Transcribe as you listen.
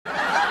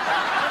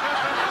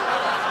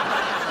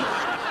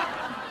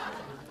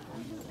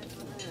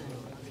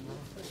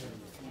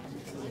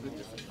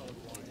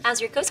How's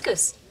your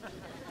couscous?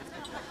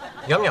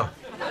 Yum yum.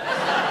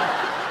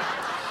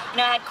 You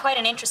know, I had quite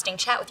an interesting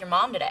chat with your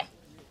mom today.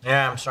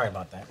 Yeah, I'm sorry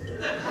about that.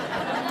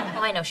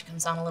 Well, I know she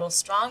comes on a little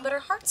strong, but her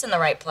heart's in the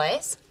right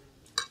place.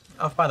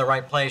 Oh, if by the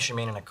right place you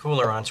mean in a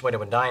cooler on its way to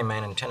a dying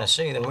man in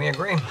Tennessee, then we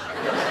agree.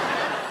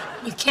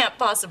 You can't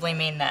possibly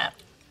mean that.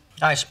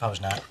 I suppose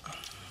not.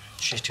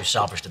 She's too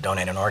selfish to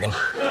donate an organ.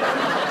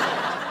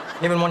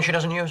 Even one she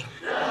doesn't use.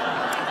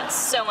 That's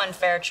so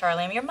unfair,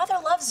 Charlie. I mean, your mother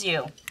loves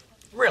you.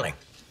 Really?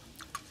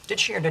 Did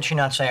she or did she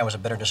not say I was a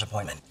bitter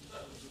disappointment?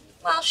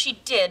 Well,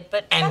 she did,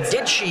 but... And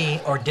did she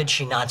or did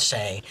she not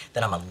say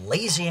that I'm a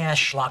lazy-ass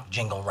schlock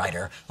jingle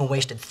writer who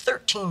wasted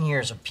 13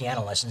 years of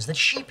piano lessons that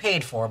she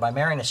paid for by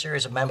marrying a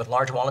series of men with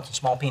large wallets and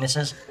small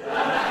penises?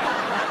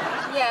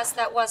 Yes,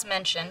 that was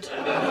mentioned.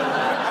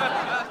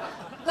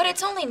 But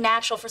it's only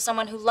natural for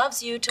someone who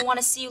loves you to want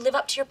to see you live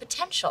up to your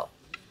potential.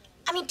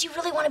 I mean, do you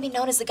really want to be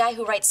known as the guy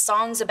who writes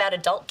songs about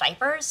adult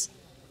diapers?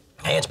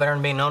 Hey, it's better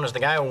than being known as the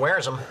guy who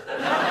wears them.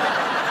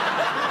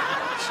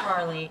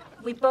 Charlie,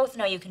 we both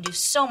know you can do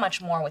so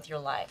much more with your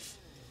life.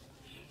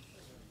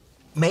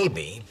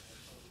 Maybe,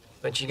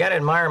 but you gotta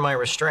admire my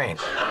restraint.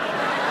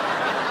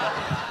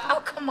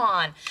 Oh, come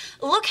on.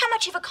 Look how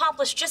much you've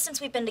accomplished just since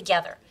we've been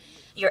together.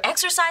 You're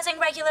exercising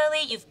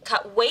regularly, you've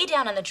cut way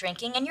down on the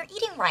drinking, and you're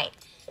eating right.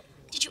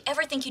 Did you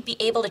ever think you'd be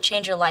able to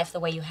change your life the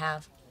way you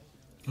have?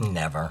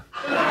 Never.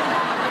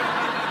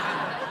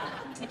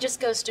 It just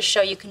goes to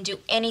show you can do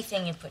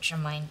anything you put your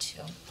mind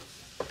to.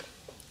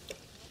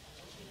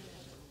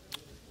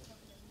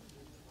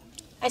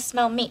 I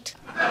smell meat.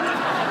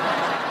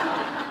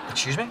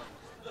 Excuse me?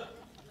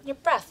 Your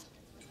breath.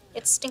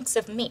 It stinks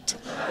of meat.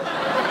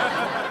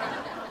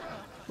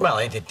 Well,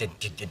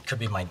 it could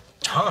be my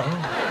tongue.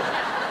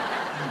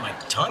 My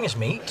tongue is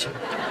meat.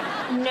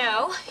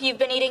 No, you've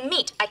been eating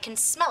meat. I can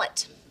smell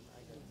it.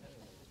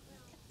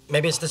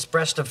 Maybe it's this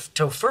breast of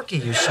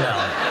tofurkey you smell.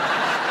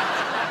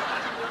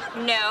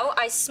 No,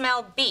 I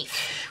smell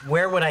beef.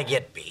 Where would I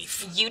get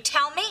beef? You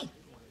tell me.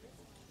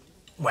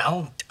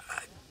 Well,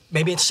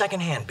 maybe it's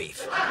secondhand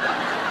beef.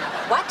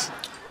 What?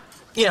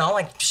 You know,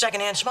 like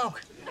secondhand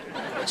smoke.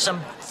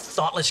 Some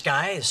thoughtless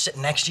guy is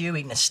sitting next to you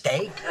eating a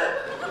steak.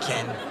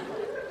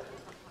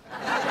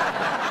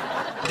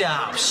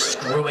 Oh,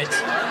 screw it.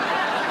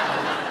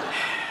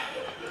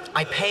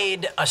 I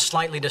paid a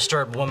slightly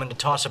disturbed woman to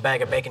toss a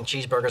bag of bacon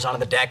cheeseburgers onto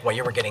the deck while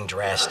you were getting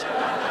dressed.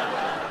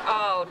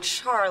 Oh,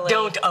 Charlie.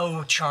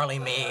 Don't Charlie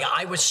me.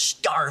 I was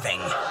starving.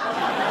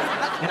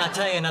 And I'll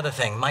tell you another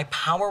thing. My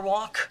power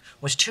walk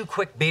was 2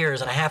 quick beers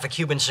and a half a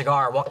Cuban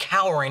cigar while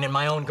cowering in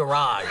my own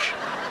garage.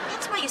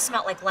 That's why you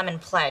smelled like lemon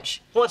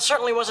pledge. Well, it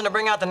certainly wasn't to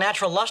bring out the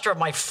natural luster of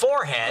my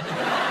forehead.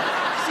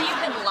 So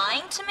you've been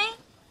lying to me?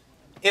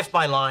 If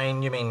by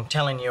lying you mean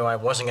telling you I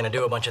wasn't going to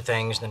do a bunch of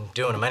things, then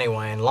doing them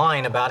anyway and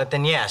lying about it,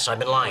 then yes, I've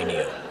been lying to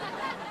you.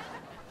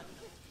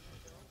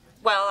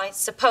 Well, I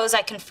suppose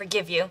I can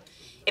forgive you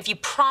if you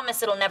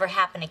promise it'll never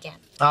happen again.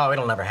 Oh,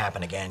 it'll never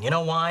happen again. You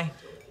know why?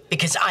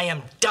 Because I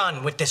am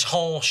done with this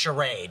whole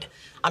charade.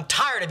 I'm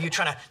tired of you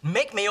trying to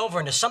make me over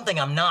into something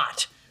I'm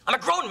not. I'm a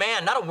grown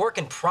man, not a work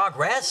in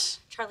progress.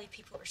 Charlie,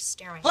 people are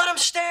staring. Let them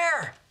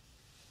stare.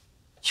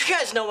 You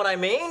guys know what I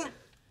mean.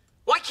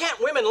 Why can't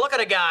women look at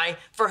a guy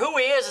for who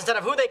he is instead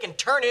of who they can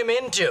turn him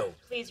into?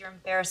 Please, you're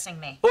embarrassing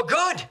me. Well,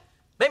 good.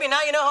 Maybe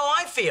now you know how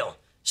I feel.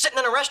 Sitting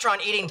in a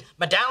restaurant eating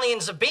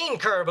medallions of bean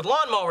curd with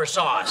lawnmower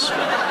sauce.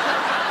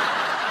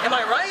 Am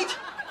I right?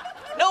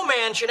 No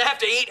man should have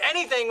to eat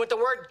anything with the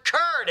word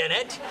curd in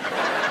it.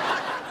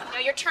 No,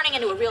 you're turning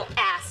into a real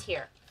ass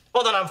here.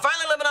 Well, then I'm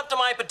finally living up to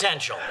my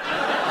potential.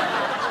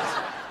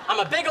 I'm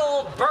a big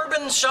old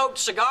bourbon-soaked,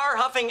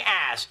 cigar-huffing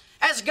ass,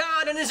 as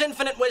God in his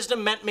infinite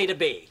wisdom meant me to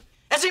be.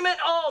 As he meant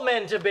all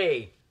men to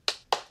be.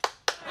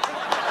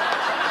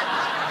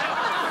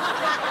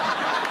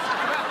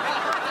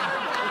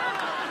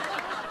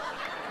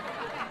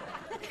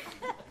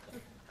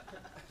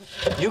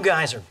 You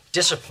guys are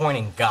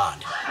disappointing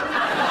God.